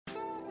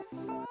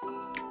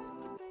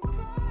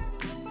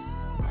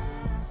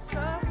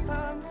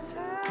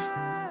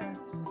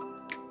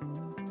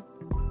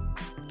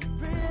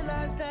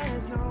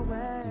You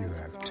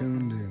have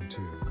tuned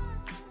into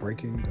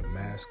Breaking the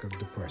Mask of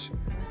Depression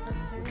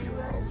with your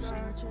host,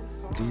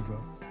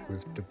 Diva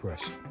with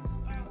Depression.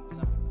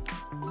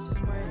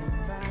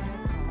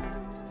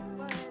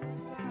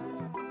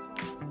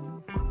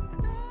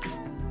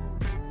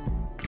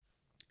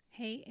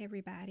 Hey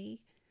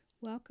everybody,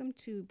 welcome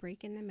to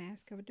Breaking the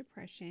Mask of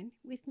Depression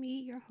with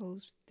me, your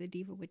host, the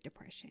Diva with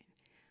Depression.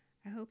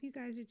 I hope you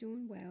guys are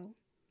doing well.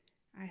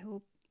 I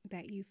hope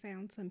that you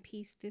found some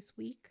peace this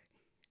week.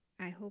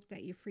 I hope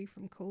that you're free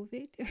from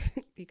COVID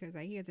because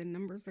I hear the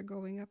numbers are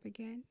going up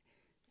again.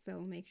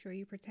 So make sure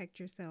you protect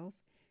yourself.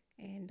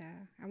 And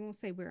I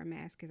won't say wear a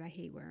mask because I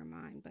hate wearing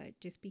mine, but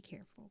just be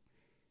careful.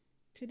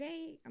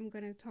 Today, I'm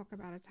going to talk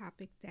about a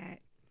topic that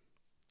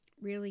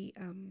really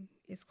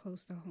is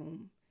close to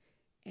home.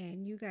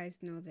 And you guys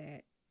know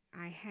that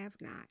I have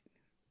not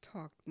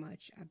talked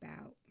much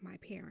about my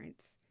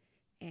parents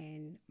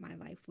and my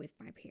life with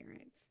my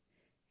parents.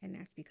 And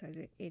that's because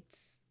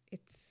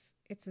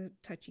it's a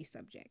touchy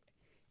subject.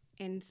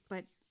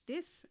 But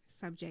this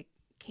subject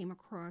came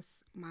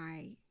across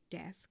my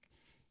desk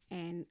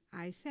and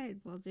I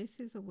said, well, this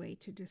is a way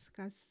to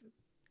discuss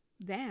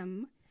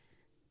them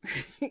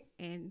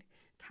and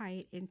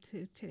tie it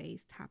into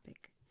today's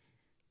topic.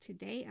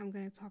 Today I'm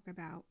going to talk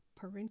about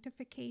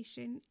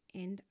parentification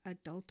and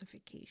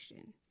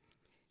adultification.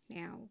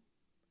 Now,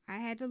 I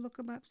had to look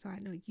them up, so I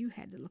know you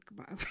had to look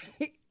them up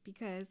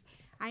because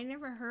I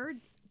never heard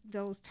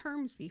those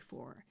terms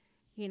before.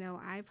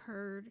 I've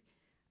heard,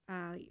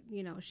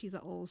 she's an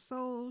old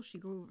soul, she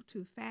grew up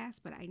too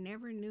fast, but I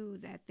never knew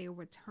that there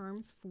were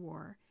terms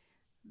for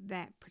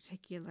that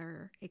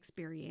particular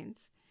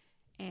experience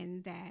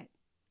and that,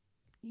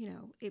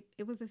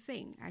 it was a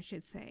thing, I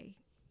should say,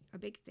 a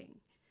big thing.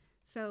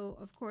 So,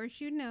 of course,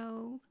 you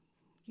know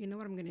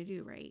what I'm going to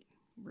do, right?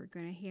 We're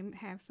going to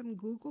have some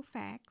Google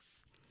facts.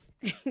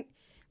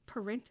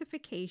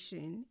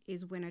 Parentification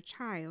is when a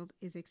child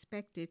is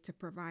expected to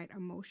provide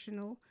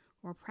emotional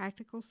or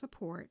practical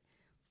support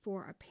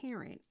for a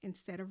parent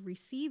instead of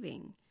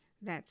receiving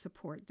that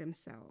support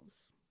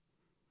themselves.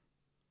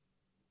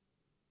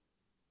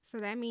 So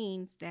that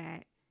means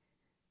that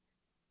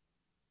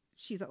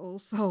she's an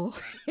old soul.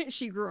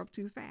 She grew up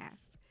too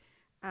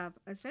fast.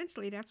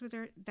 Essentially, that's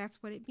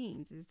what it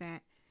means, is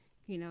that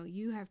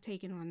you have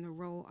taken on the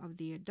role of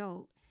the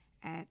adult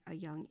at a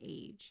young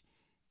age.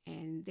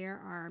 And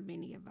there are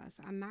many of us.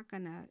 I'm not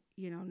going to,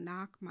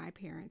 knock my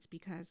parents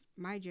because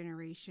my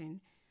generation,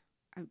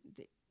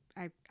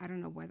 I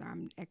don't know whether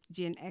I'm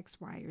Gen X,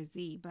 Y, or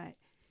Z, but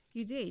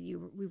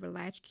we were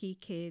latchkey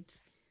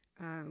kids.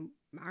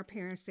 Our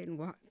parents didn't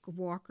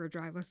walk or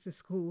drive us to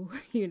school.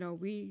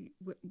 We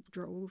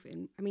drove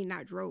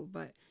not drove,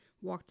 but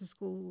walked to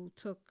school,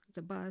 took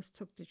the bus,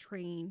 took the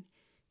train,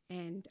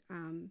 and,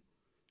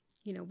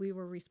 we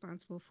were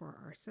responsible for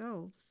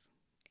ourselves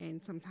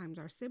and sometimes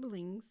our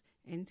siblings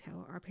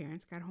until our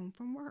parents got home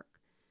from work.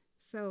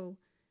 So,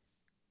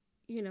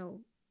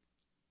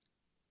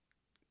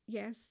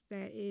 yes,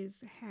 that is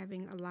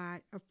having a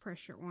lot of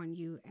pressure on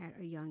you at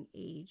a young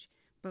age,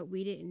 but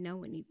we didn't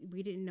know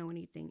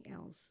anything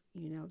else.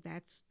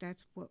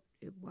 That's what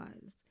it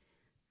was.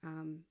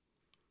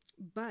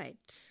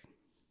 But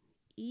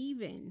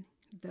even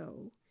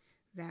though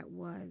that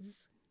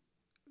was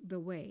the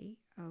way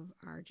of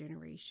our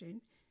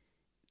generation,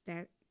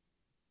 that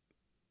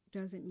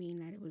doesn't mean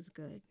that it was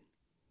good.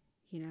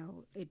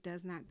 It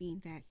does not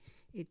mean that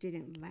it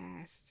didn't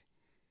last.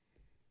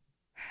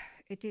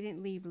 It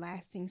didn't leave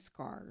lasting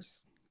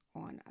scars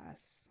on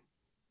us.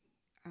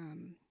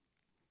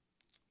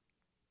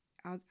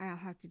 I'll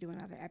have to do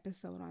another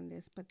episode on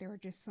this, but there are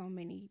just so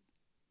many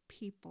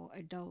people,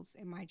 adults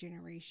in my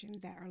generation,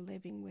 that are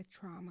living with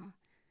trauma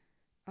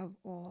of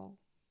all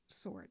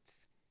sorts.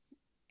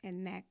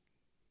 And that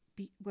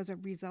was a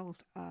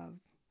result of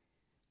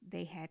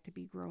they had to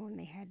be grown,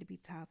 they had to be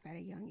tough at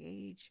a young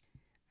age.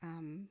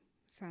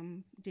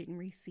 Some didn't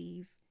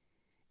receive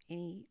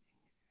any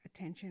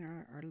attention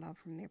or love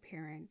from their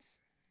parents.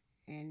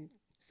 And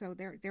so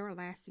there are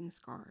lasting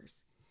scars.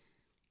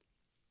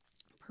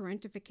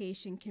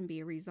 Parentification can be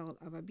a result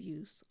of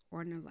abuse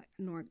or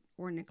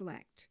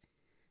neglect.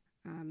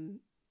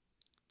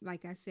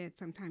 Like I said,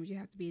 sometimes you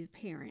have to be the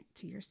parent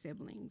to your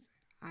siblings.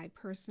 I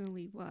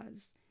personally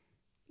was.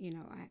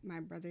 My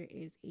brother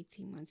is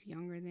 18 months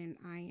younger than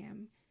I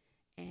am.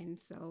 And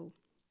so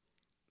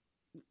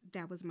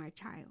that was my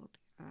child.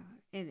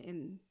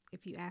 And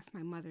if you ask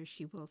my mother,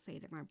 she will say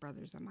that my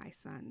brothers are my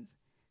sons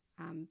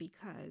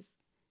because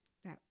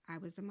that I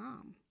was the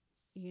mom,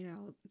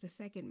 the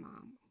second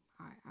mom,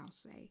 I'll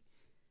say.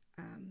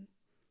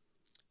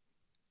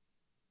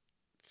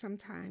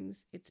 Sometimes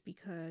it's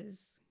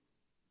because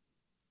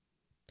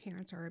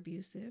parents are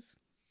abusive.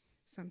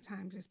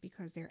 Sometimes it's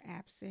because they're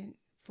absent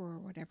for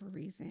whatever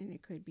reason.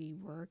 It could be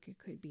work, it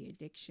could be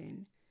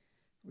addiction,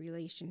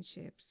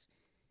 relationships.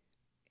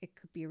 It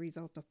could be a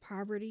result of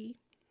poverty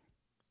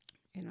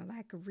and a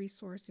lack of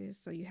resources.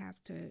 So you have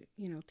to,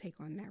 take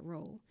on that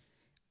role.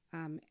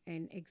 An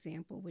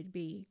example would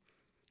be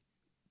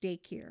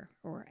daycare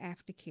or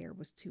aftercare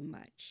was too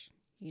much.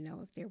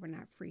 If there were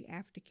not free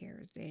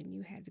aftercares, then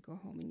you had to go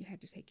home and you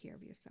had to take care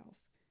of yourself.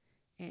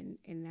 And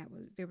that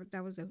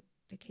was the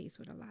case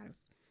with a lot of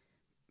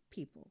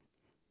people.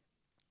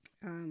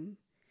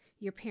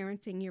 You're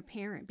parenting your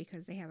parent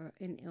because they have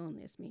an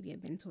illness, maybe a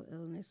mental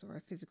illness or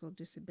a physical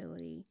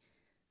disability,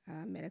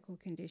 medical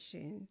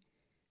condition.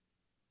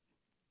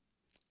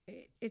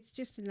 It's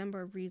just a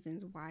number of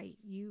reasons why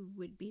you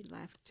would be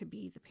left to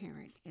be the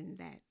parent in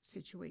that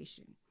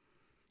situation.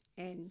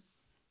 And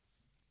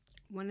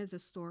one of the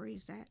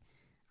stories that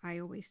I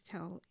always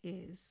tell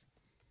is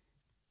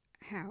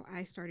how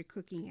I started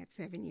cooking at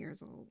 7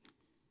 years old.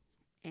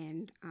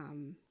 And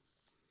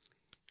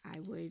I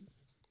would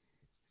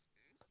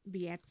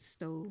be at the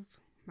stove.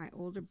 My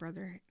older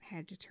brother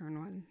had to turn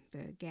on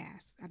the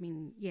gas.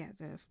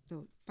 The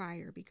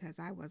fire, because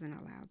I wasn't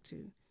allowed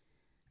to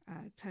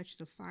touch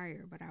the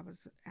fire, but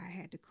I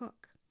had to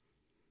cook.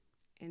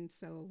 And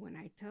so when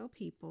I tell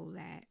people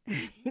that,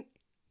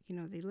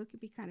 they look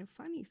at me kind of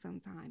funny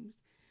sometimes,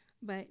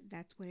 but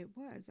that's what it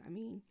was.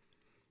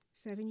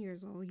 7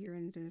 years old, you're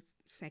in the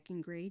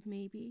second grade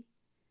maybe,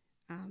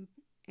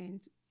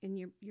 and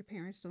your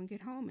parents don't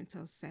get home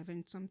until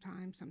 7,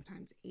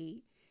 sometimes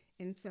 8,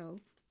 and so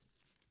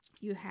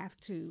you have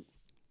to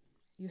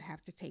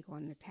take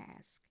on the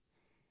task,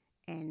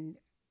 and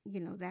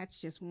that's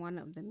just one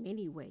of the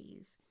many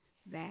ways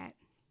that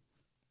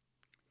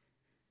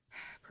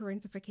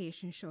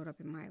parentification showed up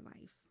in my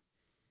life.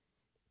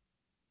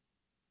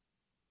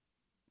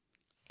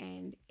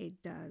 And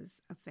it does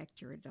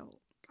affect your adult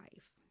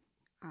life,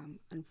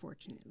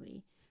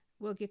 unfortunately.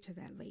 We'll get to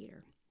that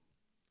later.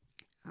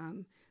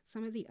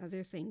 Some of the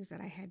other things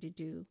that I had to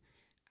do,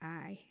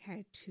 I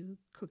had to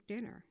cook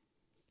dinner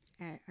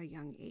at a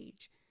young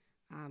age.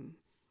 I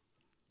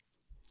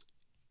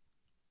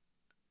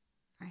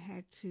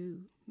had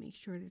to make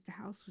sure that the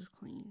house was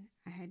clean.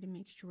 I had to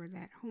make sure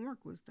that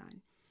homework was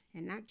done.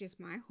 And not just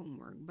my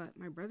homework, but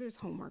my brother's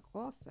homework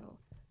also.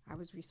 I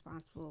was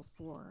responsible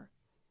for,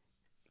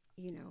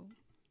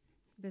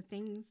 the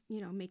things,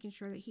 making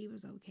sure that he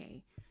was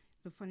okay.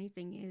 The funny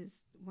thing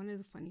is, one of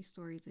the funny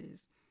stories is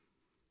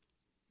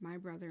my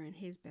brother and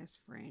his best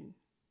friend,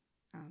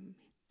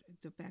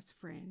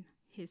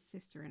 his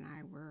sister and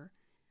I were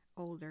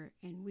older,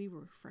 and we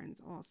were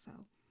friends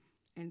also.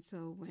 And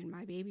so when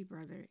my baby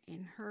brother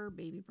and her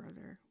baby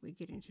brother would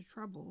get into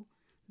trouble,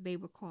 they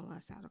would call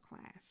us out of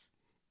class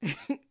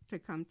to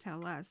come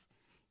tell us,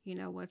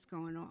 what's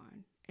going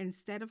on.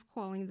 Instead of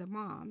calling the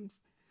moms,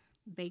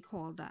 they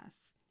called us.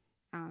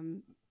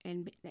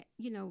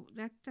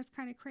 That's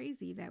kind of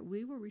crazy that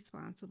we were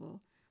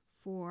responsible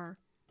for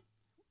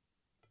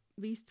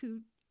these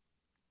two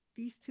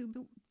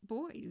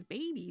boys,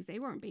 babies. They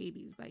weren't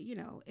babies, but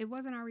it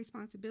wasn't our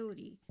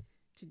responsibility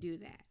to do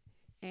that,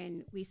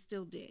 and we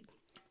still did.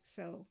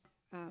 So,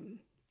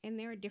 and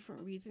there are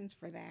different reasons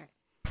for that.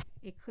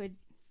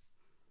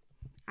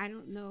 I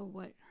don't know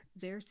what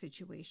their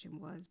situation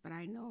was, but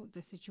I know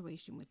the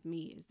situation with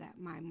me is that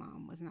my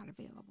mom was not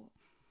available.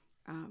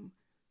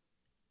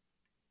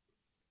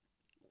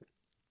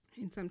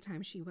 And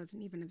sometimes she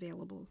wasn't even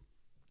available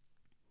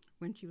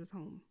when she was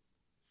home.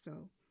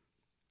 So,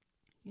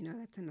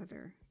 that's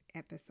another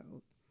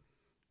episode.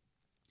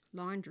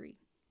 Laundry.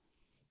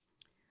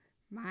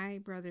 My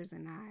brothers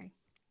and I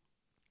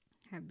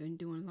have been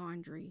doing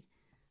laundry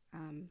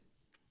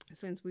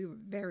since we were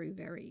very,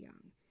 very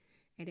young.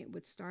 And it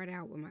would start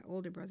out with my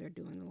older brother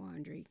doing the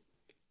laundry.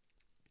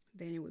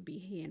 Then it would be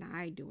he and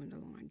I doing the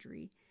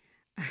laundry.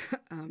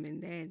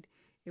 And then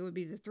it would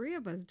be the three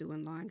of us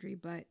doing laundry,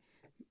 but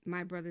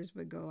my brothers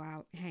would go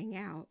out, hang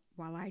out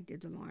while I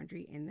did the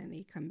laundry, and then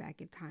they'd come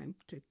back in time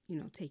to,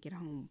 take it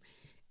home.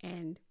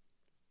 And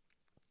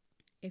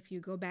if you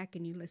go back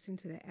and you listen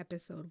to the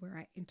episode where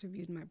I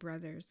interviewed my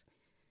brothers,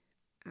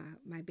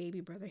 my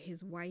baby brother,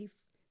 his wife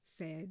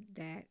said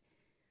that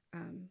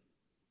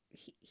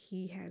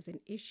he has an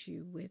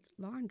issue with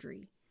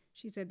laundry.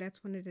 She said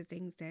that's one of the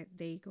things that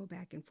they go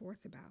back and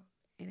forth about.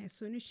 And as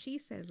soon as she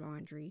said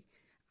laundry,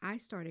 I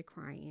started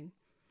crying,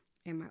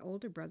 and my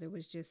older brother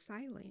was just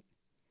silent.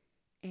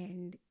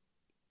 And,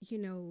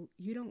 you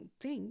don't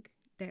think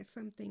that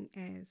something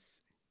as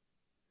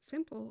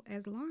simple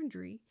as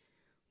laundry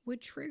would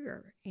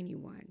trigger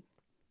anyone.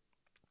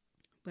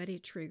 But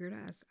it triggered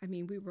us.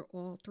 We were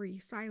all three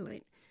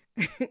silent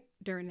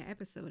during the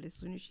episode as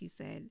soon as she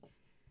said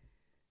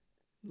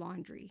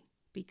laundry,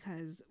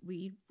 because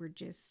we were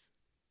just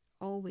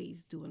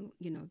always doing,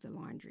 the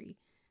laundry.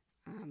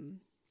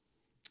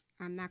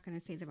 I'm not going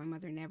to say that my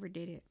mother never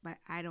did it, but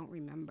I don't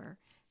remember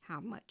how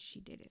much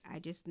she did it. I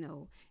just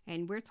know,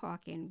 and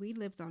we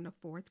lived on the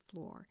 4th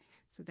floor.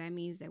 So that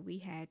means that we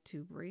had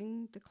to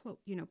bring the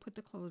put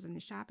the clothes in the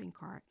shopping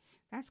cart.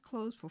 That's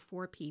clothes for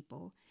 4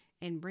 people,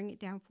 and bring it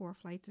down 4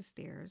 flights of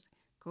stairs,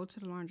 go to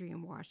the laundry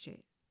and wash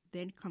it,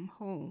 then come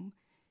home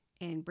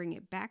and bring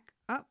it back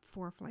up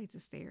 4 flights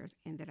of stairs,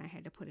 and then I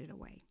had to put it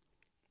away.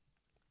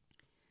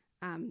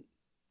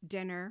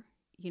 Dinner,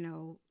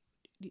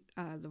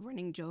 the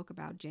running joke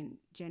about Gen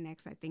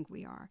X, I think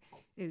we are,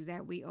 is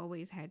that we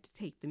always had to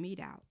take the meat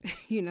out.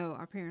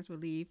 Our parents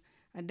would leave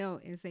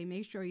adult and say,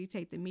 make sure you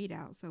take the meat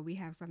out so we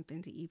have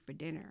something to eat for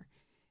dinner.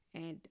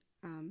 And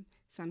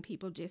some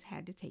people just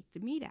had to take the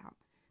meat out.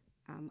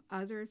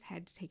 Others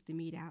had to take the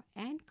meat out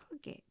and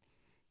cook it,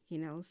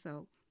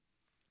 So,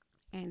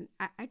 and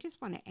I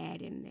just want to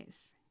add in this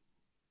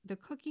the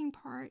cooking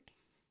part.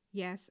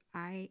 Yes,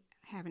 I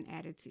have an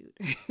attitude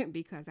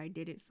because I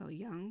did it so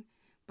young,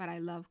 but I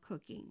love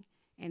cooking.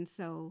 And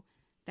so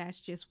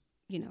that's just,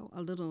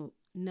 a little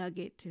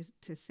nugget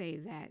to say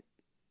that,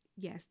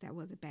 yes, that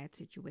was a bad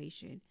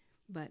situation,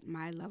 but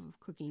my love of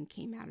cooking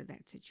came out of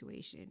that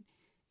situation.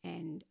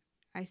 And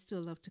I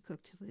still love to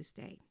cook to this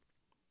day.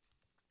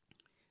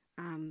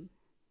 Um,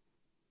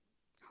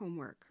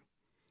 Homework.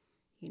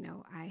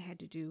 I had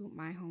to do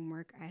my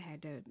homework. I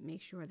had to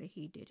make sure that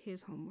he did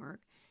his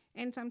homework.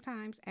 And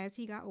sometimes, as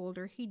he got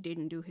older, he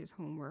didn't do his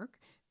homework.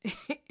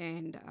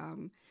 and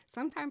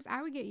sometimes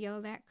I would get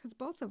yelled at because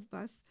both of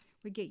us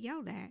would get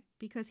yelled at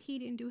because he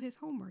didn't do his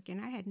homework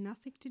and I had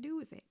nothing to do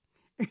with it.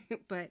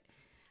 But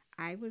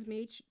I was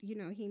made,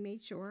 he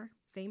made sure,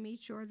 they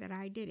made sure that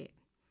I did it.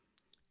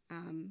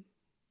 Um,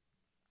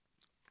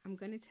 I'm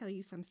going to tell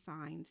you some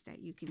signs that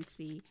you can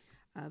see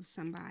of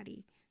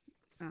somebody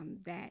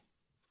that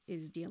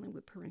is dealing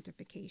with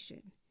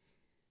parentification.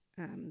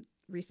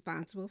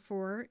 Responsible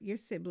for your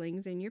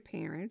siblings and your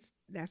parents.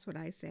 That's what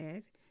I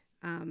said.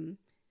 Um,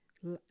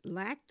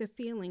 Lack the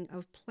feeling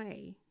of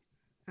play.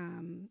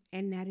 And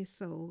that is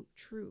so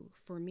true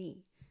for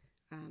me.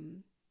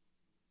 Um,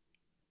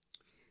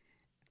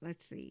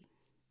 let's see.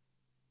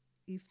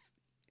 You,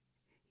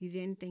 you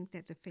didn't think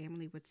that the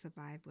family would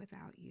survive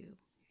without you.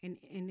 And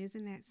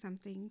isn't that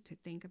something to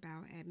think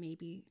about at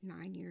maybe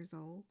 9 years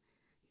old?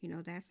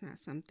 That's not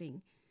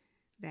something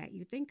that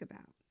you think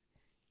about.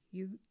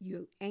 You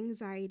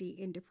anxiety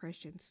and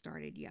depression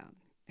started young.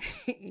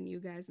 And you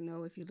guys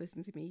know, if you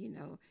listen to me, you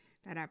know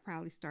that I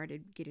probably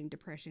started getting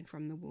depression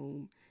from the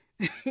womb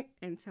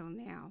until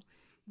now.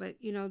 But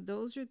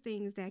those are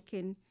things that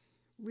can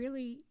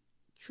really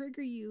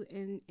trigger you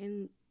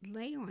and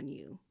lay on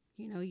you.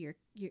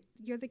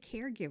 You're the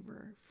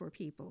caregiver for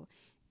people,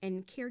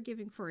 and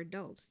caregiving for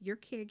adults. You're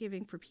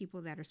caregiving for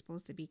people that are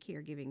supposed to be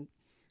caregiving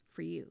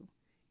for you,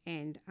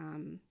 and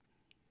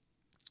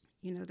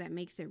that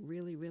makes it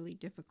really, really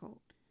difficult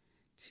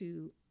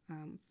to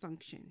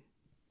function.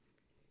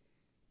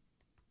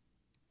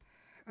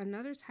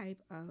 Another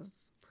type of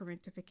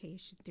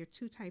parentification, there are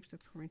two types of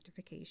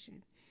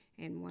parentification,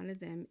 and one of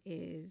them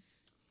is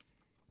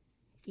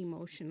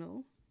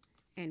emotional,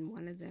 and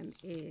one of them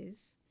is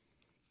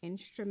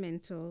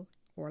instrumental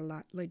or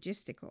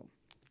logistical.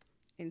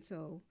 And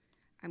so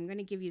I'm going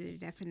to give you the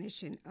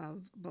definition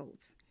of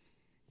both.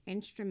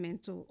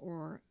 Instrumental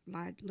or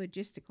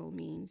logistical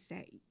means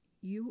that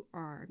you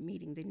are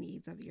meeting the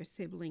needs of your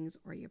siblings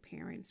or your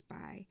parents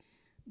by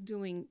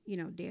doing,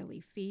 daily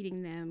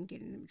feeding them,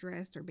 getting them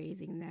dressed or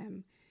bathing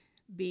them,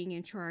 being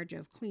in charge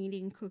of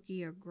cleaning,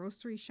 cooking, or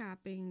grocery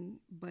shopping,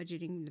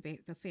 budgeting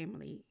the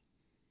family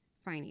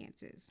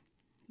finances.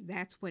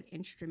 That's what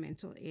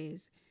instrumental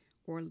is,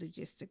 or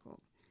logistical.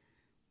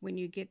 When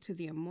you get to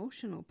the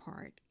emotional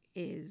part,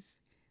 is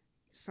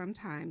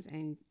sometimes,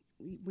 and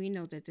we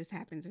know that this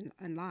happens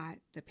a lot,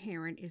 the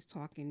parent is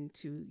talking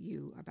to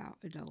you about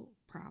adult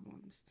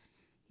problems,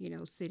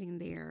 sitting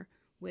there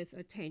with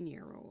a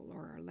 10-year-old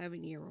or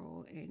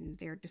 11-year-old, and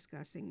they're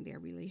discussing their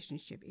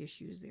relationship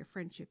issues, their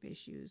friendship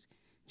issues,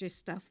 just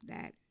stuff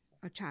that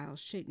a child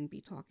shouldn't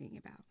be talking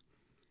about.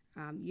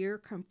 You're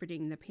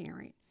comforting the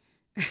parent,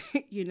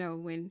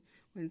 when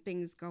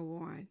things go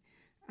on.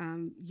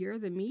 You're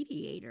the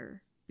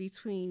mediator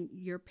between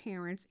your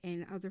parents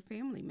and other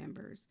family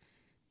members.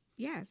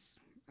 Yes,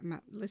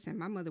 listen,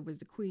 my mother was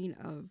the queen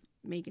of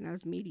making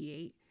us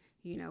mediate.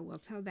 Well,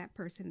 tell that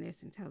person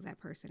this and tell that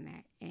person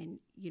that. And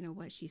you know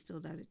what? She still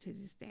does it to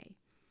this day.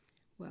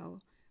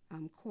 Well,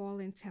 call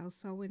and tell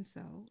so and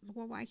so.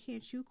 Well, why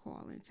can't you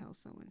call and tell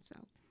so and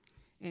so?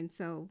 And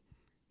so,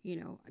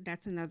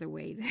 that's another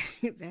way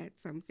that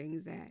some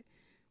things that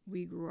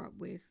we grew up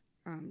with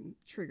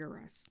trigger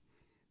us.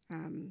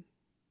 Um,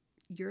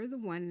 you're the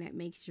one that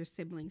makes your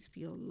siblings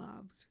feel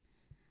loved.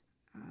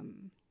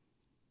 Um,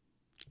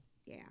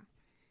 yeah.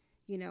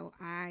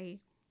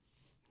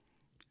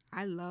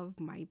 I love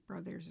my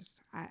brothers.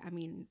 I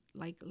mean,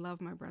 like,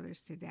 love my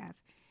brothers to death.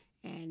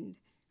 And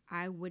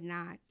I would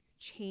not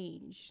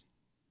change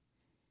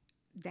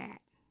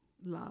that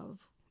love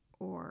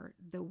or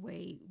the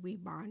way we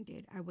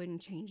bonded. I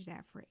wouldn't change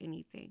that for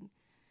anything.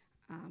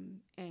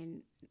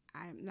 And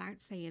I'm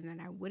not saying that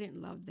I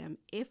wouldn't love them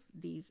if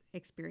these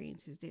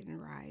experiences didn't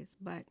rise,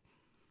 but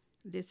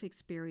this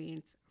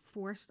experience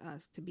forced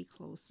us to be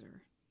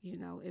closer.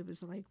 It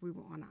was like we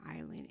were on an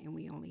island and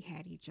we only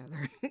had each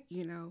other,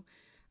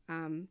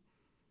 Um,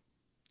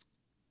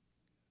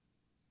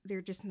 there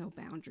are just no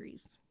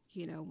boundaries,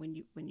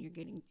 when you're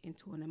getting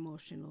into an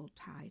emotional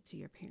tie to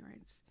your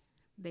parents.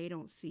 They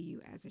don't see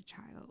you as a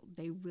child.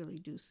 They really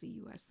do see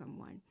you as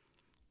someone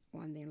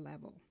on their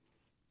level.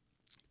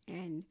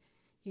 And,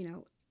 you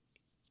know,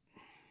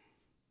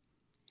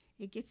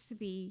 it gets to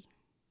be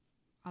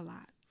a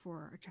lot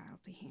for a child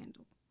to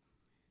handle.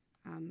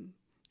 Um,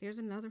 there's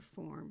another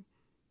form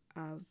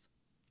of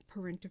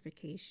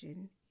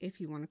parentification, if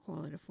you want to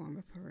call it a form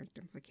of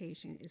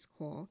parentification, is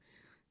called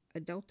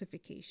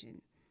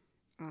adultification.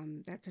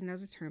 That's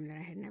another term that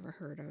I had never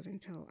heard of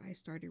until I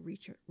started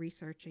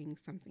researching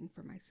something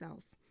for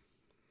myself.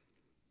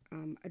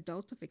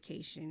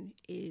 Adultification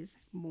is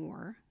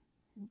more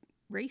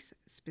race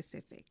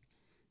specific.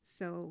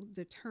 So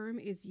the term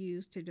is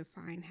used to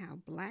define how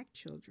black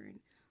children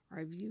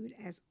are viewed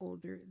as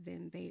older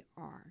than they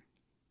are.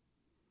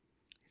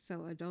 So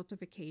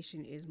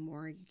adultification is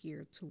more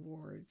geared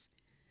towards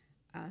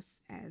us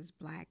as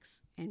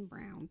blacks and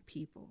brown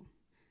people.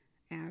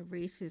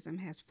 Racism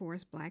has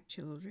forced black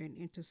children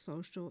into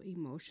social,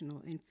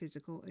 emotional, and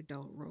physical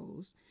adult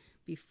roles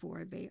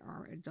before they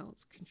are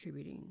adults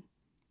contributing.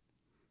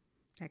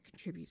 That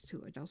contributes to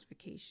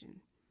adultification.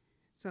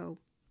 So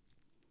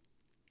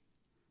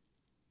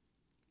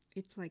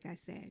it's like I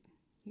said,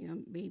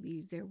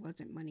 maybe there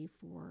wasn't money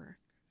for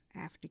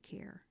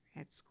aftercare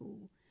at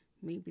school.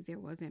 Maybe there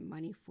wasn't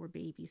money for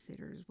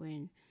babysitters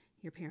when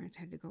your parents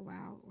had to go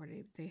out or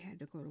they had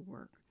to go to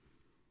work,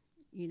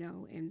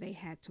 and they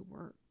had to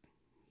work.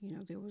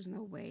 There was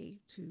no way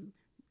to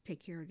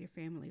take care of their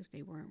family if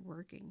they weren't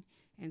working.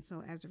 And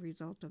so as a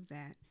result of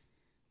that,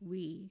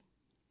 we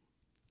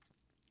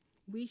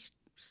we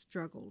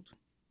struggled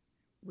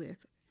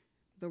with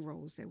the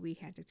roles that we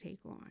had to take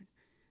on.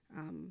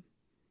 Um,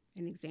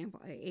 an example,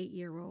 an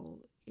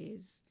 8-year-old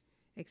is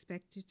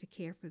expected to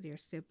care for their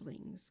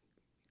siblings,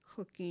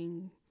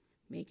 cooking,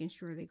 making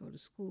sure they go to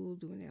school,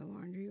 doing their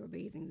laundry, or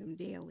bathing them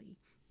daily.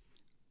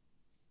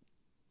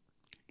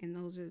 And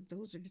those are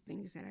the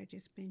things that I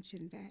just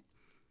mentioned that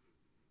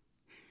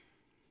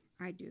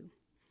I do.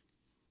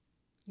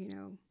 You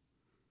know,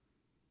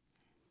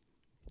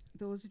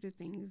 those are the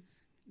things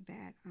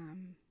that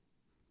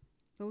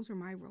those are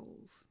my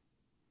roles.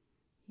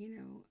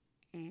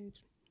 And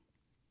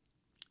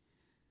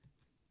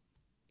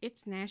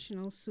it's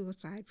National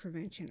Suicide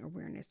Prevention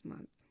Awareness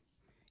Month,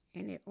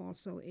 and it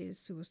also is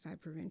Suicide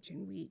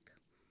Prevention Week.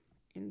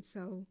 And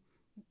so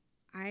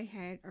I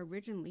had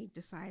originally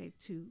decided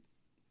to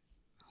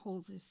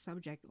hold this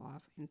subject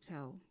off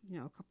until,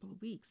 a couple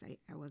of weeks.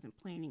 I wasn't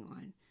planning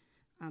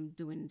on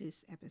doing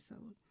this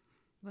episode.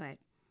 But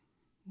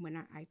when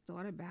I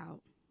thought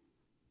about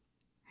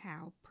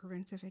how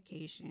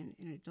parentification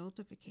and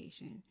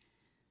adultification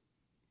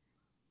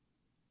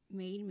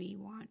made me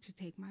want to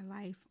take my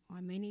life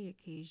on many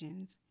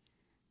occasions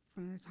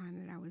from the time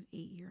that I was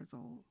 8 years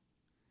old.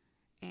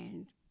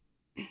 And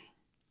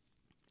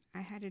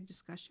I had a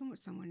discussion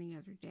with someone the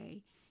other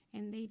day,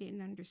 and they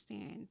didn't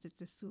understand that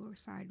the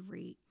suicide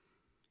rate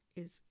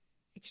is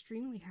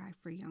extremely high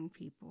for young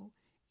people,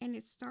 and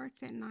it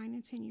starts at 9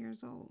 and 10 years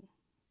old.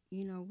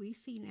 We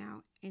see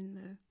now in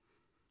the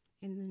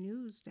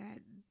news that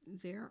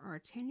there are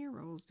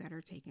 10-year-olds that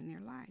are taking their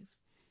lives.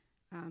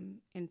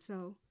 And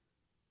so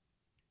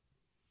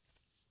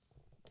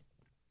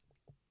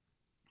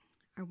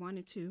I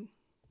wanted to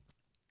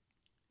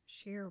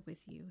share with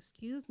you,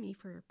 excuse me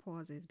for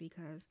pauses,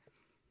 because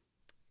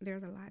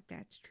there's a lot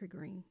that's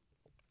triggering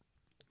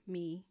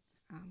me,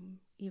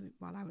 even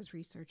while I was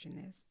researching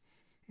this.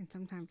 And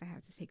sometimes I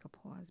have to take a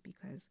pause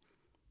because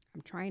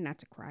I'm trying not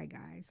to cry,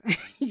 guys.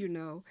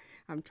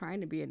 I'm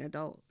trying to be an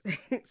adult.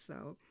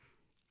 So,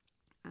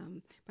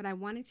 but I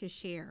wanted to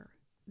share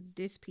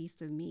this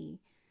piece of me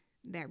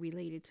that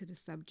related to the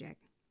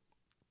subject,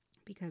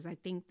 because I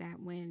think that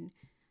when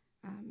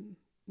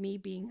me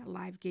being a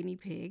live guinea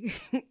pig,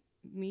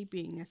 me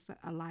being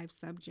a live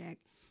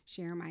subject,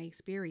 sharing my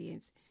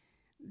experience,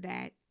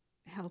 that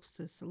helps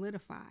to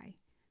solidify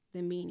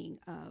the meaning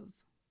of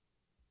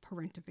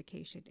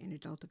parentification and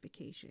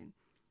adultification.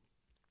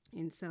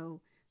 And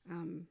so,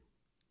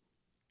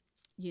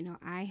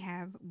 I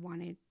have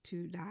wanted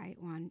to die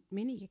on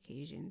many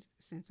occasions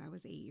since I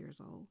was 8 years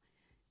old.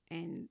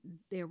 And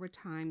there were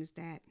times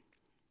that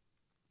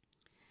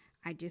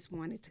I just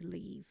wanted to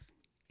leave.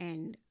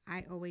 And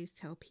I always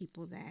tell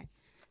people that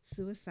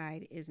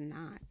suicide is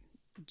not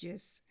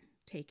just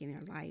taking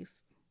their life.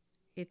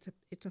 It's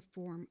a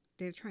form,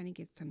 they're trying to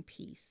get some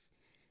peace.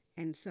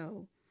 And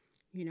so,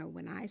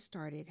 when I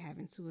started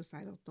having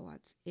suicidal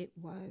thoughts, it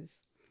was,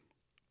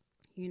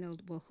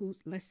 well,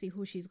 let's see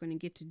who she's going to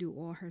get to do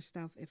all her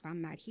stuff if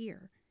I'm not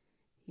here.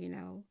 you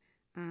know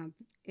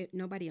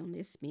Nobody will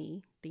miss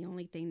me. The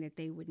only thing that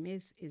they would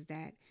miss is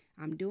that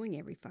I'm doing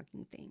every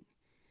fucking thing.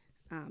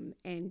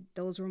 And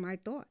those were my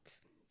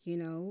thoughts.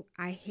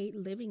 I hate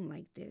living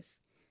like this.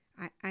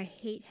 I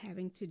hate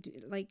having to do,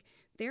 like,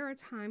 there are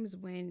times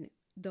when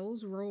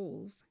those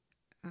roles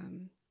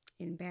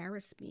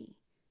embarrassed me,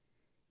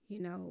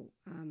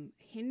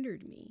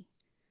 hindered me.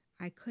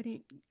 I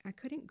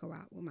couldn't go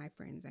out with my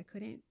friends. I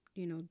couldn't,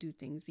 do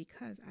things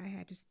because I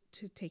had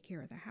to take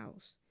care of the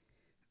house.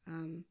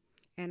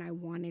 And I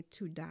wanted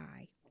to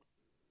die.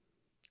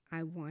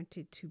 I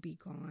wanted to be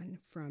gone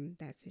from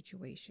that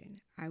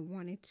situation. I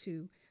wanted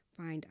to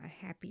find a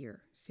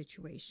happier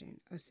situation,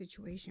 a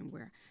situation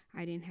where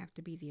I didn't have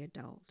to be the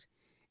adult.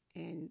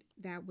 And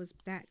that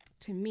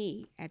to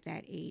me, at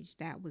that age,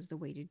 that was the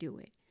way to do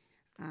it.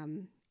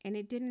 And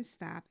it didn't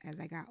stop as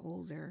I got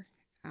older.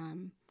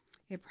 Um,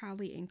 it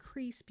probably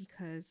increased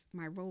because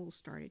my roles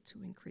started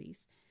to increase.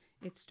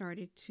 It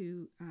started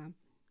to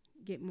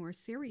get more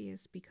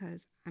serious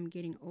because I'm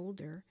getting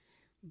older,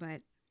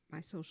 but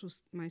my social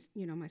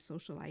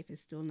life is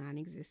still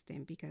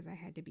non-existent because I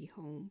had to be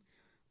home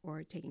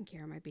or taking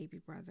care of my baby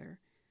brother.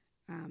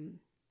 Um,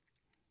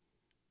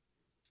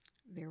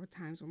 there were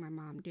times when my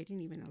mom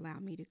didn't even allow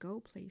me to go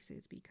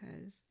places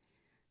because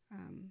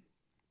um,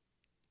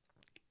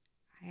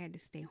 I had to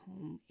stay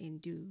home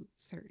and do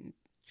certain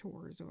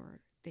chores or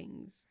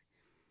things.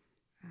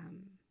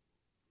 Um,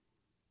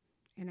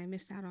 and I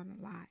missed out on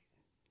a lot,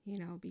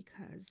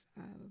 because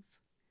of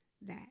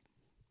that.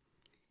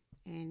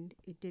 And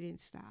it didn't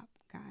stop,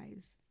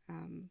 guys.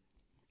 Um,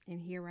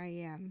 and here I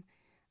am,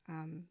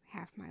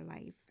 half my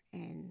life,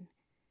 and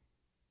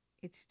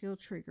it's still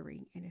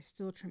triggering and it's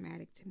still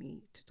traumatic to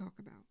me to talk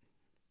about.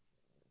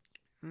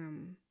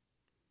 Um,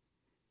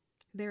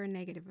 there are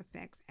negative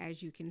effects,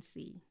 as you can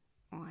see,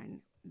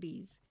 on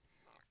these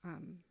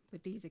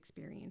with these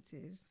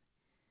experiences,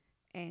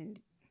 and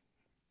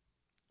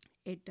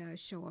it does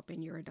show up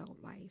in your adult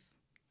life.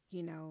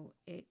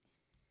 It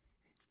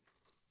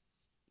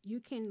you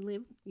can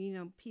live.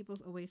 People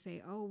always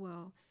say, "Oh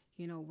well,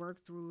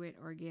 work through it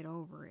or get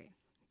over it,"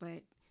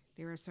 but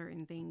there are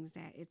certain things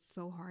that it's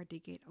so hard to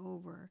get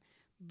over,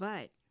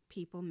 but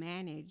people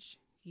manage,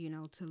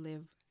 to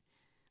live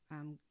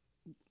um,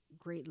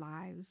 great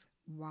lives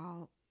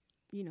while,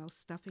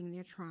 stuffing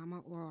their trauma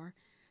or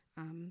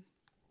um,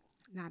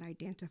 not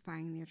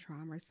identifying their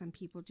trauma. Some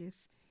people just,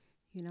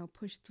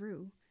 push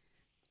through.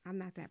 I'm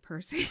not that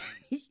person.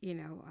 you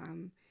know,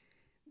 um,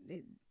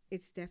 it,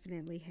 it's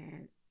definitely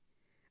had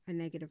a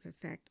negative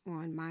effect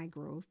on my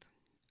growth,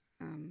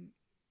 um,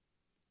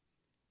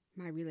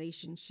 my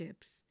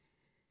relationships,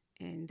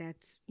 and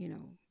that's,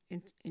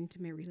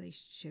 intimate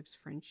relationships,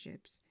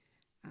 friendships.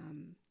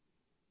 Um,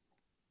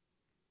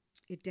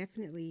 it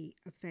definitely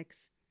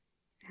affects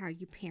how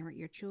you parent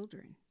your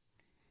children.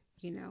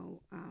 You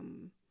know,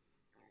 um,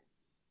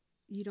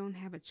 you don't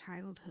have a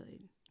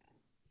childhood.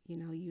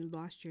 You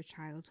lost your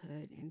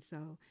childhood. And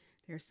so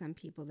there are some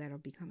people that'll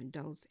become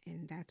adults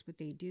and that's what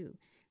they do.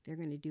 They're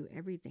going to do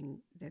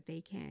everything that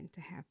they can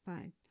to have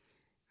fun.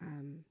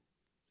 Um,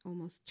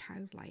 Almost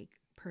childlike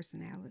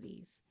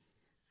personalities.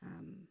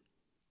 Um,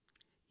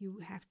 you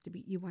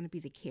want to be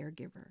the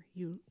caregiver.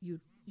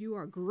 You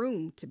are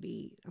groomed to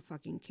be a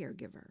fucking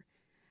caregiver.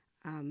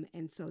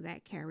 And so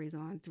that carries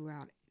on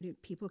throughout.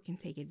 People can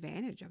take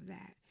advantage of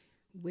that,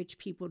 which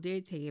people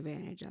did take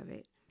advantage of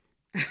it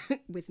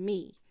with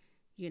me.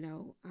 You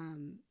know,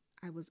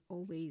 I was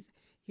always,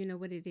 you know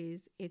what it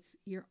is?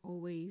 You're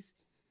always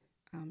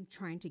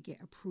trying to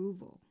get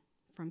approval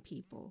from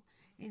people.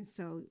 And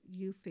so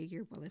you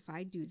figure, well, if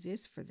I do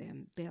this for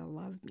them, they'll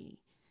love me.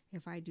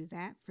 If I do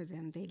that for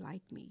them, they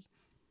like me.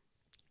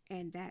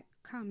 And that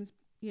comes,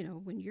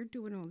 when you're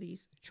doing all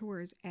these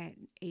chores at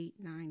 8,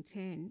 9,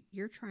 10,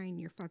 you're trying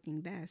your fucking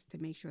best to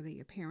make sure that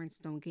your parents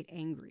don't get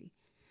angry.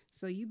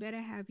 So you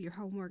better have your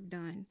homework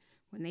done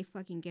when they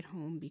fucking get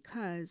home,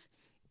 because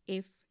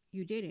if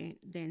you didn't,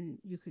 then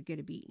you could get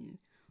a beating.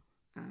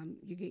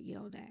 You get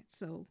yelled at.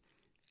 So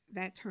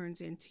that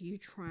turns into you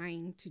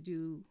trying to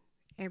do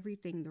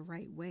everything the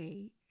right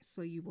way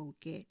so you won't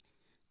get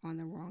on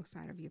the wrong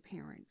side of your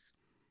parents.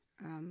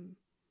 Um,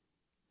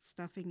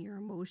 Stuffing your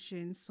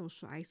emotions,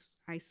 social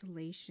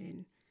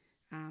isolation,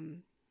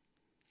 um,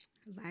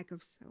 lack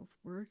of self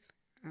worth,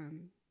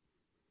 um,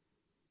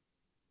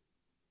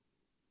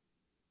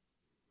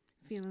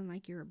 feeling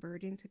like you're a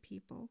burden to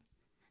people,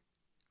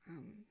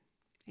 um,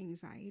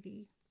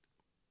 anxiety.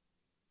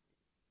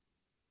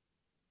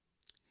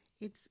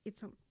 It's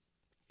a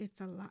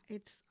it's a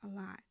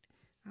lot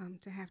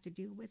to have to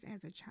deal with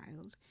as a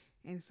child,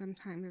 and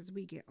sometimes as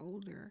we get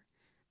older,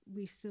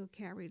 we still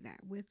carry that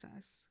with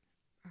us,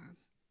 uh,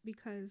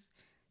 because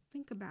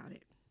think about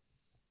it.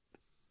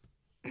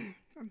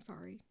 I'm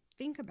sorry.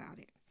 Think about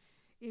it.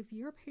 If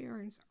your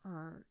parents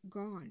are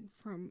gone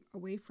from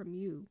away from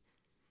you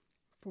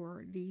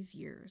for these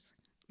years,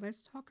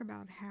 let's talk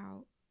about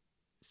how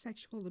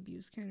sexual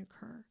abuse can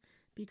occur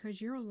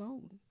because you're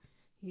alone,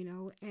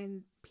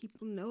 and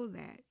people know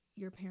that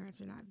your parents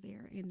are not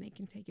there and they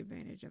can take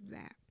advantage of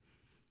that.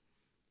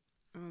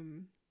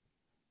 Um,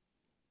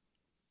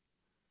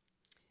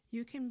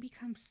 you can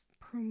become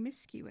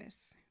promiscuous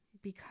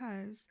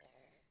because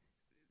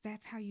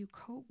that's how you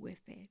cope with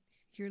it.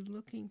 You're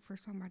looking for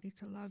somebody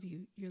to love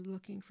you, you're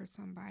looking for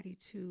somebody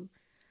to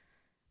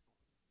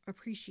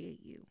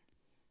appreciate you.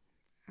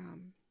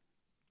 Um,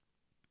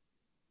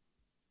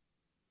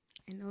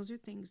 and those are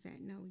things that,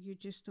 no, you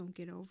just don't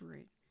get over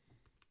it.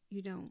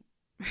 You don't.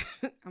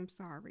 I'm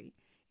sorry.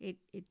 It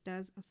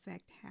does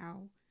affect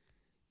how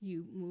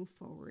you move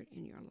forward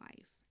in your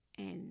life.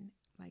 And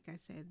like I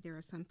said, there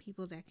are some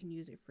people that can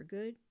use it for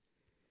good,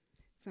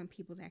 some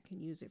people that can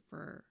use it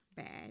for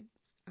bad.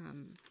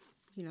 Um,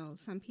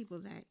 some people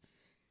that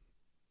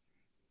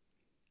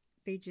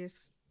they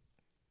just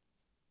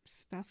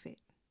stuff it.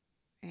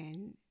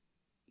 And,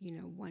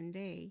 one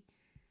day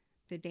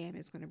the dam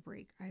is going to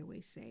break. I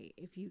always say,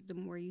 the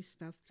more you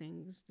stuff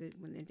things, that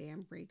when the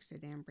dam breaks,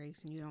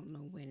 and you don't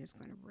know when it's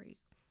going to break.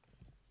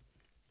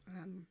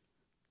 Um,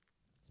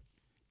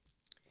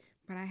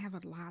 but I have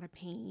a lot of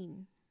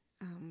pain,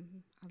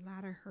 a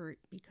lot of hurt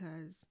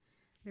because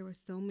there were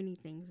so many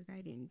things that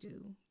I didn't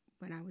do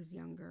when I was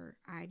younger.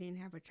 I didn't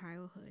have a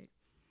childhood,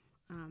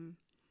 um,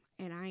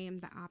 and I am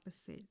the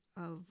opposite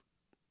of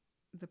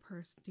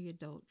the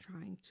adult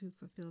trying to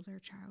fulfill their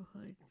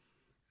childhood.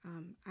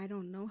 I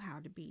don't know how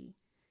to be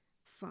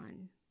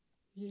fun.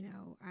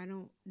 I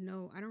don't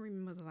know. I don't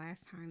remember the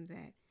last time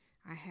that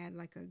I had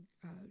like a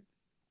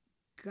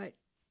gut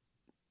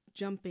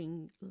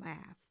jumping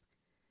laugh,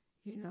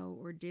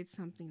 or did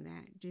something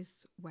that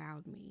just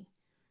wowed me.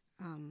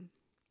 Um,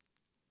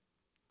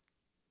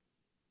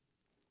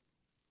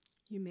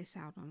 you miss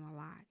out on a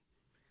lot.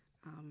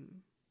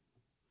 Um,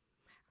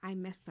 I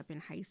messed up in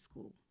high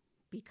school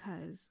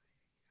because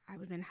I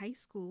was in high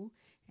school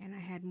and I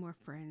had more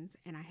friends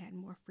and I had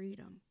more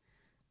freedom.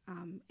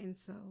 And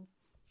so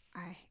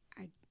I,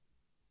 I,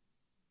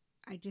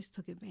 I just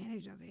took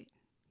advantage of it.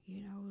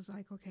 It was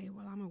like, okay,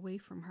 well, I'm away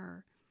from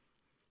her.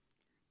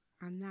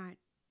 I'm not,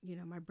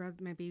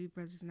 my baby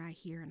brother's not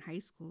here in high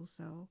school,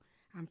 so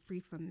I'm free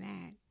from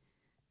that.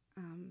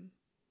 Um,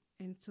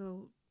 and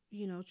so,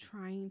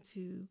 trying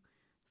to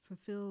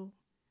fulfill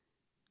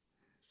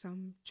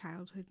some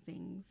childhood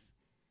things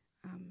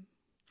um,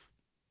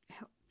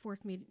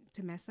 forced me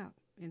to mess up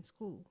in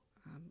school.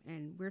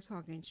 And we're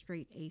talking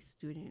straight A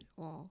student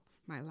all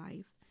my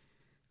life.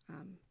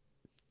 Um,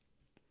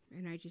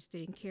 and I just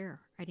didn't care.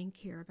 I didn't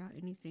care about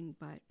anything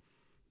but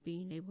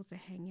being able to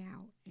hang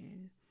out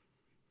and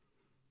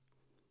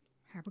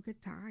have a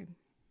good time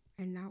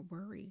and not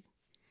worry.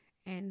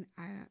 And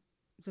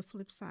the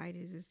flip side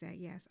is that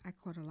yes, I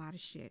caught a lot of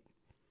shit.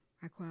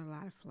 I caught a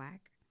lot of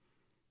flack.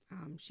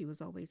 She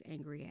was always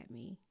angry at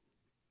me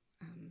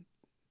um,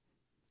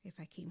 if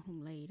I came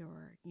home late,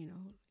 or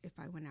if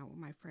I went out with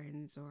my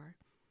friends, or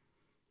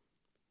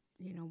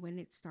when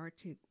it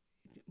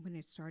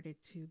started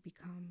to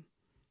become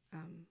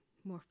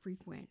more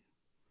frequent,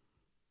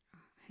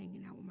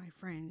 hanging out with my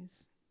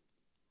friends,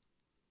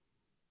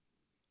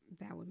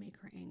 that would make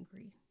her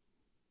angry.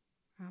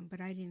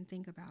 But I didn't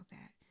think about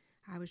that.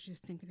 I was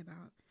just thinking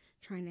about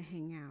trying to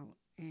hang out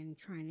and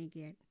trying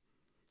to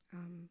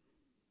um,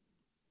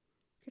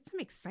 get some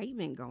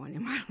excitement going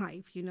in my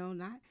life.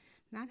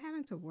 Not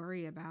having to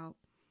worry about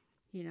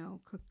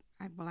cook.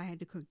 I had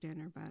to cook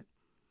dinner, but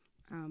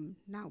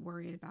not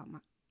worrying about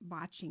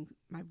watching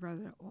my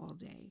brother all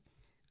day.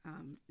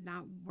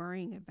 Not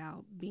worrying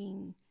about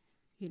being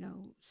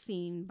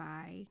seen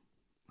by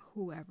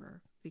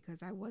whoever,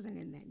 because I wasn't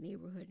in that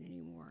neighborhood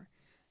anymore.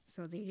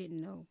 So they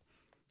didn't know.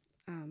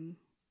 Um,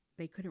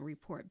 they couldn't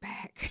report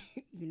back,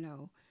 you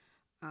know.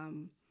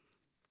 Um,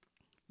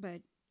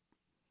 but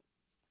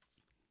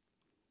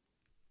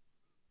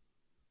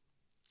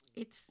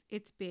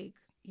it's big.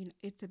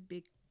 It's a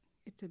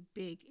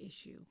big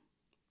issue.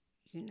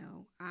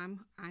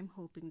 I'm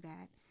hoping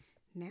that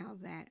now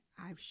that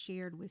I've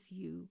shared with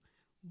you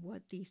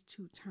what these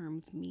two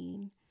terms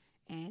mean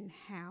and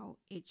how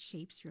it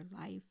shapes your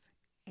life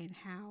and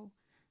how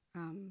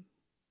um,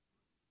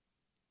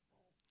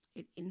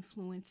 it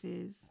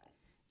influences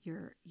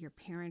your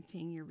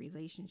parenting, your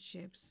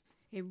relationships.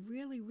 It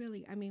really,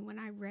 really. I mean, when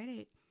I read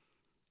it,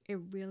 it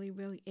really,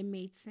 really it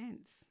made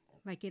sense.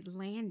 Like it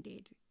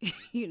landed.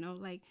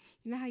 Like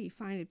how you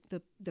find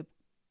it,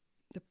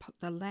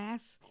 the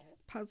last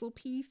puzzle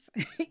piece,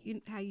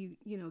 how you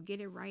get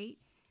it right.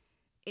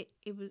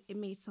 It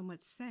made so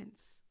much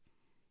sense.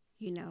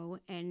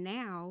 And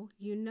now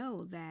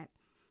that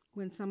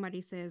when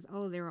somebody says,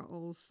 "Oh, they're an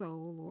old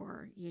soul,"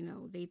 or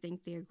they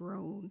think they're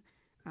grown,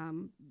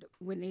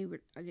 when they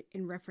were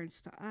in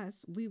reference to us,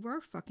 we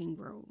were fucking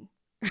grown.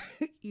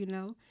 you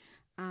know,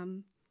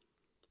 um,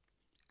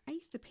 I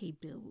used to pay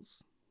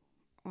bills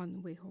on the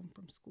way home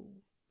from school,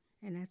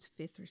 and that's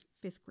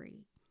fifth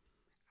grade.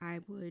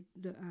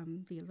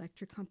 The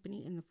electric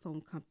company and the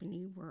phone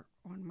company were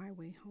on my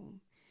way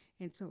home,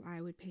 and so I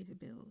would pay the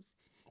bills.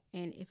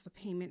 And if a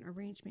payment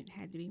arrangement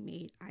had to be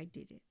made, I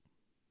did it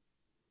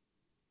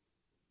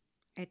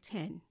at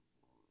 10.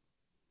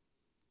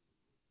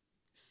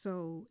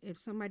 So if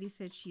somebody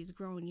said she's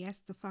grown,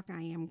 yes, the fuck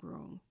I am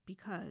grown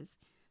because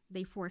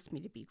they forced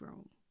me to be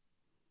grown.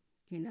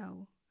 You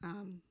know,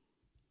 um,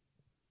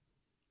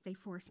 they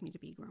forced me to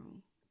be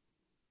grown.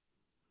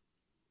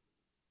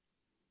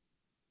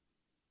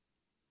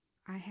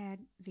 I had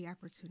the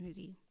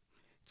opportunity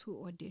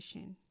to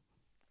audition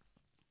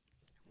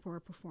for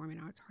a performing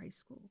arts high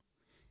school,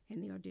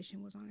 and the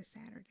audition was on a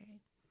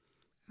Saturday.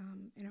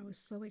 And I was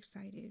so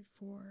excited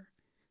for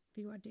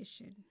the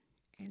audition.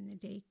 And the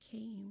day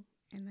came,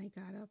 and I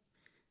got up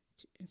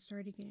and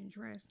started getting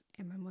dressed,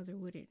 and My mother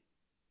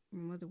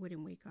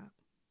wouldn't wake up.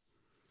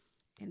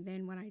 And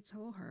then when I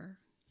told her,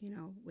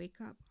 wake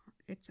up,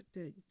 it's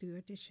the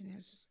audition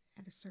is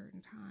at a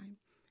certain time,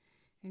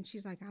 and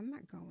she's like, I'm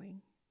not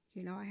going.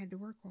 I had to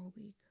work all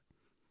week,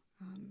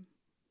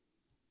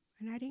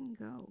 and I didn't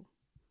go.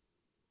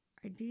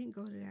 I didn't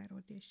go to that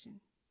audition.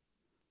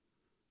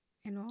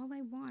 And all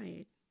I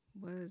wanted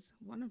was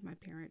one of my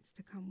parents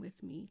to come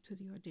with me to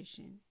the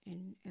audition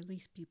and at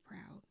least be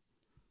proud.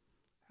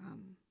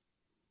 Um,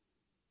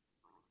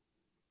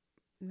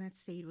 and that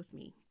stayed with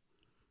me.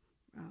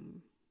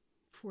 Um,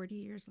 40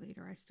 years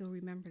later, I still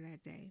remember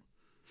that day,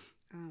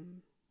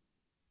 um,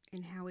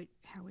 and how it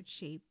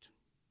shaped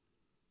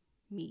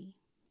me.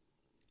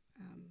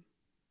 Um,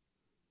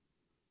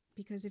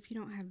 because if you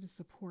don't have the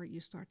support, you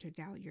start to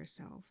doubt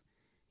yourself.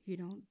 You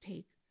don't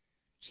take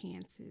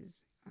chances.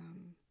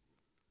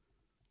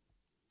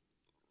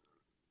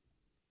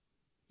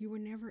 You were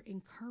never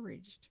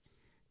encouraged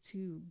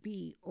to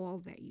be all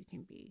that you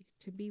can be,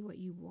 to be what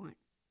you want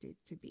it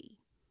to be.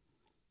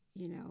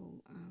 You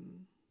know,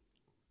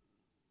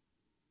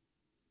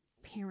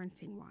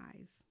 parenting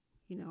wise,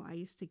 I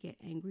used to get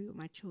angry with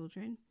my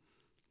children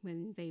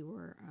when they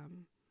were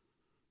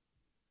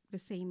the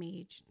same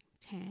age,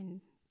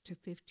 10 to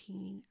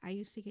 15. I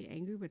used to get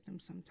angry with them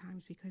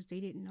sometimes because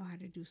they didn't know how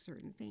to do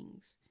certain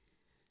things.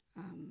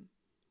 Um,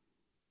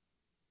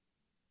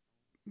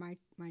 my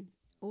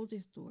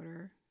oldest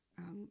daughter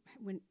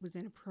was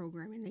in a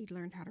program and they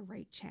learned how to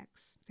write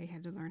checks. They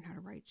had to learn how to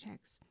write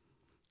checks.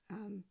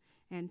 Um,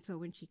 and so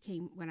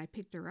when I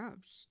picked her up,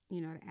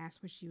 to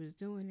ask what she was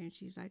doing, and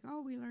she's like,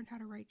 "Oh, we learned how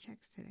to write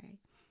checks today,"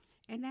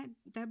 and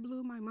that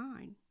blew my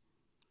mind.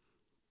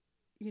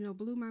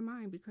 Blew my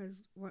mind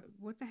because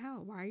what the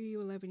hell? Why are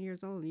you 11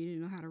 years old and you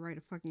didn't know how to write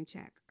a fucking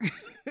check?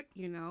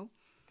 you know.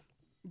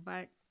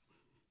 But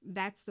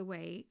that's the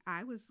way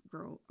I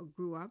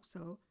grew up.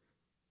 So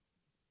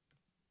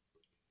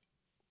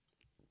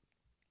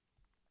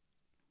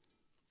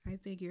I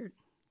figured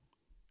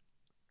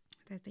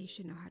that they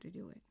should know how to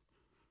do it.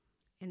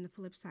 And the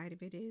flip side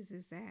of it is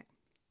that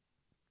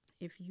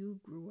if you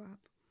grew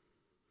up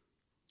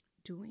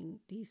doing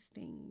these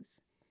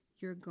things,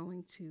 you're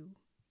going to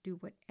do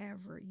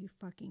whatever you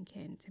fucking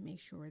can to make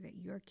sure that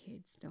your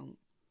kids don't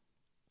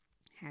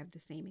have the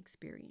same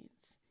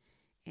experience.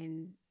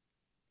 And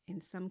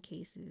in some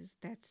cases,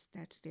 that's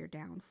their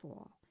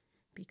downfall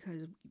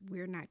because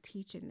we're not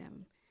teaching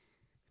them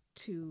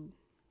to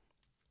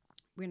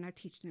we're not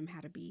teaching them how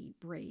to be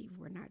brave.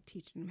 We're not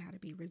teaching them how to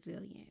be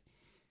resilient.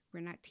 We're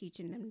not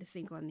teaching them to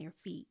think on their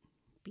feet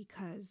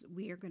because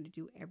we are going to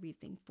do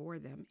everything for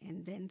them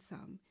and then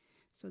some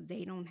so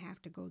they don't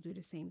have to go do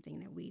the same thing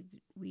that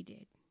we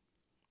did.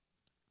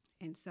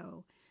 And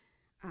so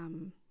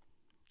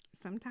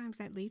sometimes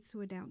that leads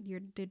to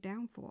the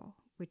downfall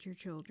with your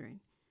children.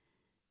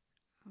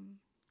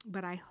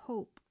 But I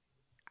hope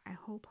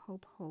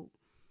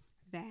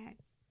that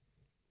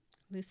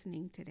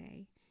listening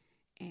today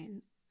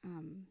and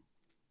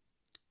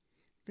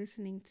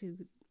listening to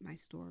my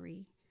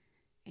story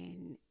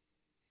and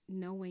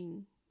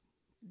knowing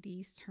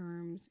these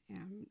terms,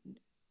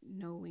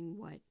 knowing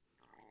what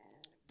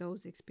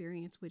those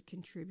experiences would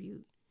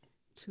contribute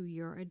to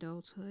your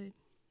adulthood,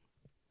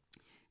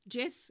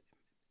 just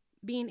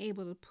being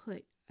able to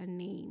put a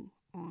name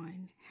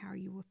on how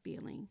you were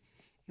feeling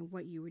and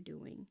what you were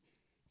doing,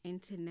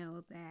 and to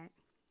know that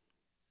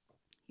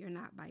you're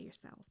not by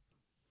yourself.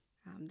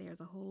 There's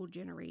a whole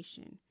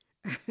generation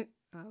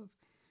of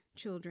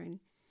children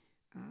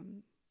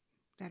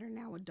that are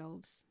now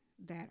adults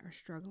that are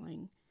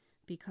struggling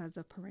because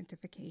of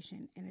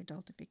parentification and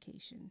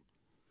adultification.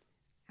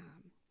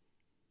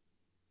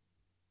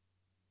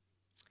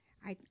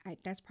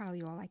 That's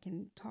probably all I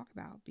can talk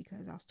about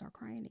because I'll start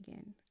crying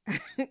again.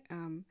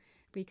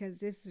 Because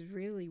this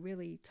really,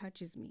 really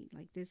touches me.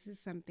 Like, this is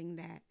something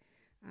that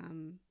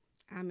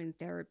I'm in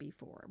therapy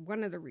for.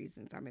 One of the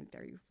reasons I'm in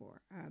therapy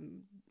for.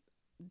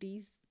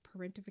 These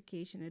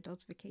parentification,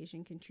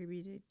 adultification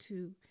contributed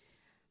to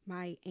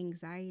my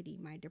anxiety,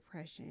 my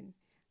depression,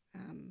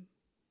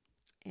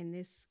 and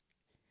this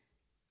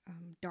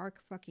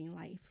dark fucking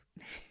life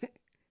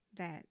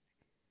that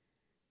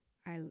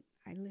I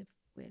live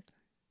with.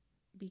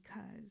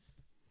 Because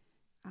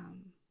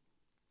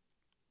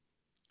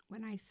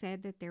when I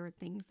said that there are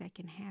things that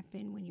can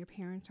happen when your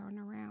parents aren't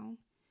around,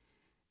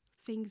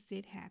 things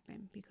did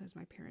happen because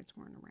my parents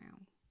weren't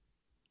around.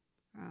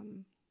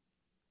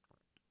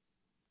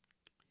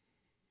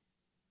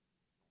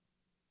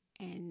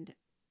 And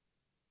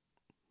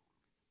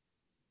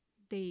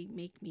they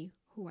make me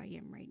who I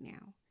am right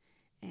now.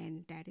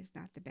 And that is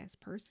not the best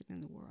person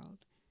in the world.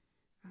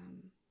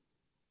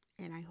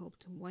 And I hope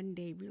to one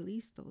day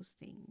release those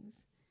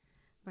things.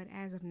 But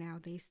as of now,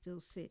 they still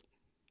sit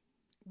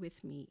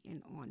with me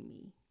and on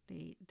me.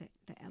 The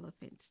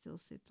elephant still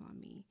sits on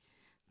me.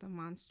 The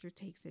monster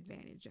takes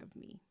advantage of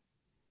me.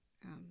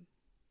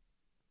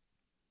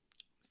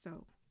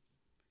 So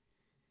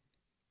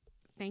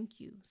thank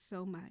you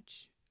so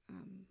much.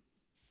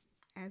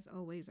 As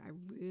always, I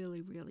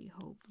really, really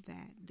hope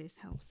that this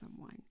helps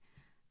someone.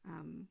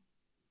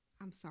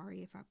 I'm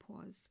sorry if I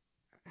paused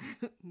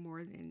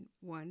more than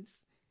once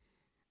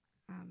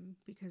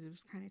because it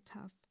was kind of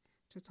tough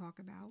to talk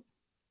about.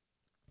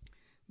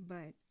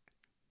 But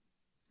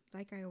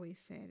like I always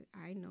said,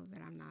 I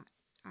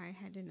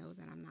had to know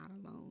that I'm not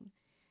alone.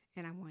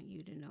 And I want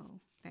you to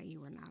know that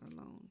you are not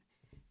alone.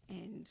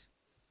 And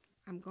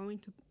I'm going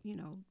to,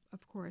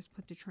 of course,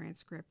 put the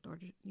transcript or,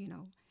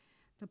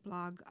 the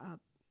blog up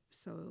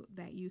so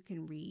that you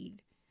can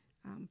read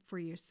for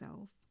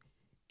yourself.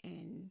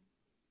 And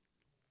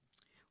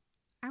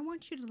I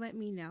want you to let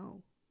me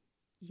know.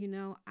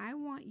 I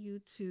want you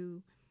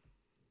to,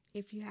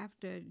 if you have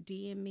to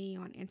DM me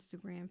on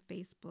Instagram,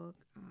 Facebook,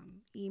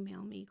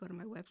 email me, go to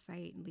my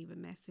website and leave a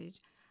message.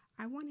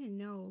 I want to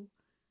know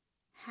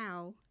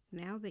how,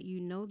 now that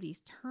you know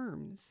these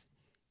terms,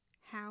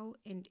 how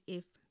and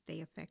if they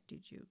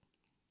affected you.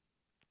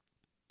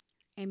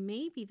 And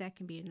maybe that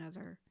can be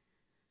another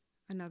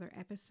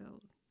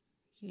episode.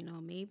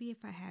 Maybe if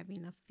I have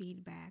enough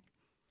feedback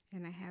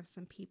and I have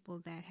some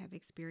people that have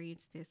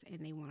experienced this and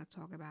they want to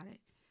talk about it,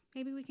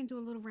 maybe we can do a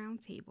little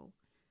round table.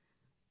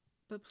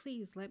 But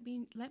please let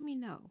me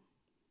know.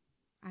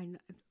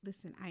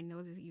 Listen, I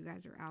know that you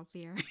guys are out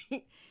there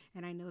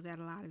and I know that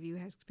a lot of you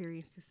have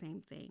experienced the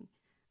same thing.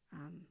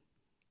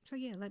 So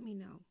yeah, let me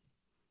know.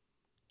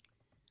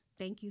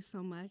 Thank you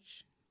so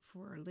much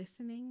for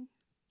listening.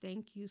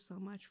 Thank you so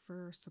much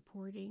for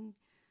supporting.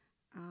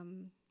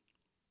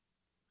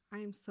 I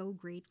am so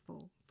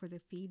grateful for the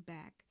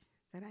feedback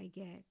that I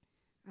get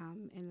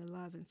and the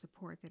love and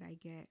support that I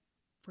get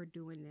for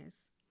doing this.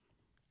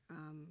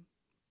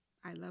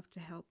 I love to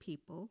help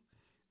people.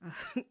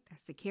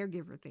 That's the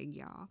caregiver thing,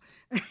 y'all.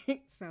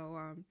 So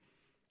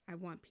I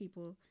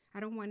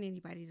don't want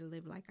anybody to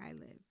live like I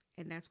live.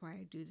 And that's why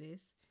I do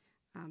this,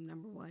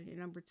 number one. And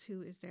number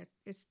two is that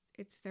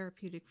it's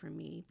therapeutic for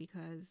me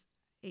because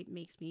it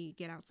makes me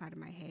get outside of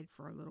my head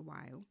for a little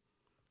while.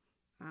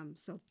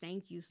 So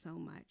thank you so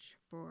much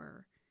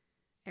for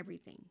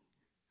everything.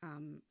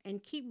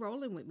 And keep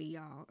rolling with me,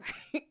 y'all.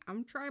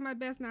 I'm trying my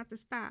best not to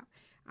stop.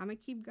 I'm going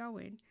to keep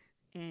going.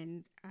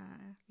 And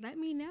let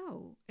me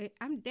know.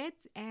 I'm dead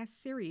ass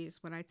serious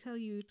when I tell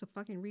you to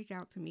fucking reach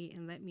out to me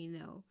and let me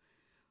know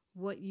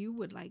what you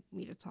would like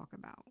me to talk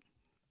about.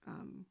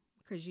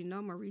 Because I'm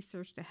going to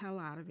research the hell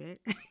out of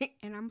it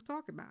and I'm going to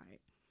talk about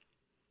it.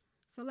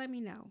 So let me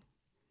know.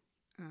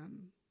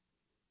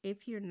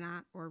 If you're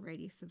not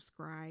already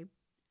subscribed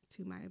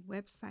to my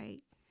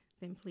website,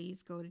 then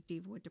please go to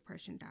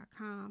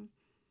divawithdepression.com.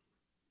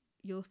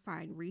 You'll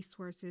find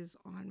resources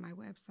on my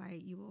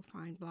website. You will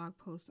find blog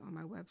posts on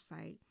my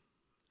website.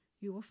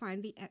 You will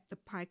find the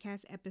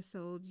podcast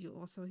episodes. You'll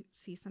also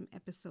see some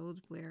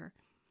episodes where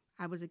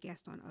I was a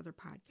guest on other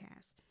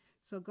podcasts.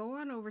 So go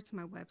on over to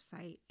my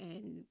website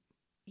and,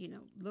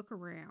 look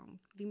around.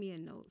 Leave me a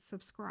note.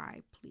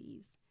 Subscribe,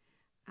 please.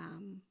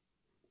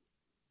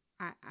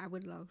 I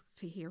would love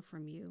to hear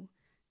from you,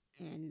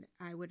 and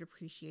I would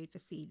appreciate the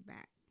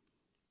feedback.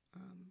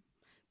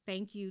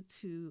 Thank you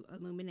to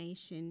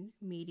Illumination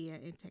Media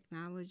and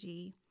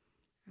Technology.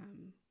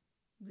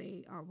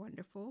 They are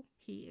wonderful.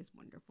 He is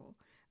wonderful.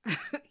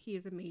 He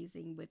is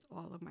amazing with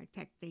all of my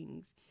tech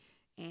things.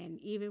 And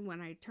even when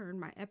I turn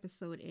my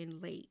episode in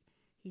late,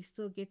 he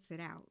still gets it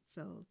out.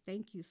 So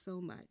thank you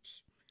so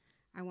much.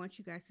 I want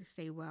you guys to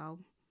stay well.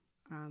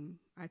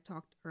 I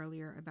talked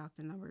earlier about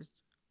the numbers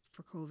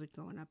for COVID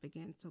going up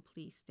again, so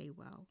please stay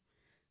well.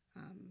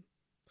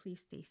 Please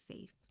stay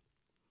safe.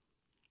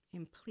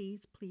 And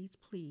please, please,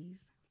 please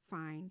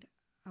find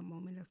a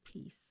moment of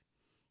peace,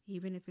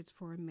 even if it's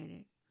for a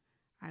minute.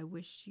 I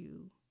wish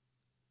you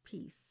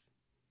peace.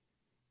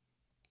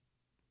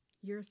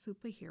 You're a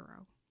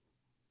superhero.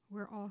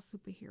 We're all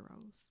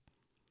superheroes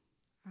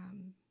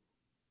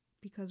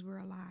because we're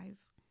alive.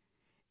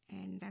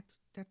 And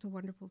that's a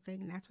wonderful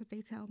thing. And that's what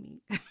they tell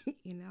me,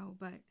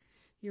 but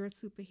you're a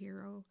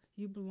superhero.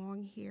 You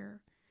belong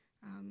here.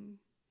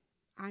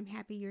 I'm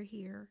happy you're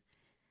here.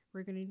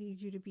 We're going to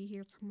need you to be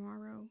here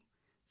tomorrow.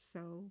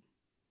 So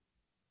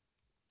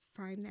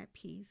find that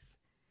peace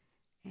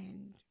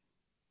and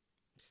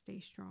stay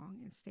strong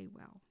and stay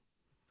well.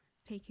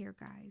 Take care,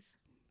 guys.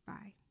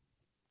 Bye.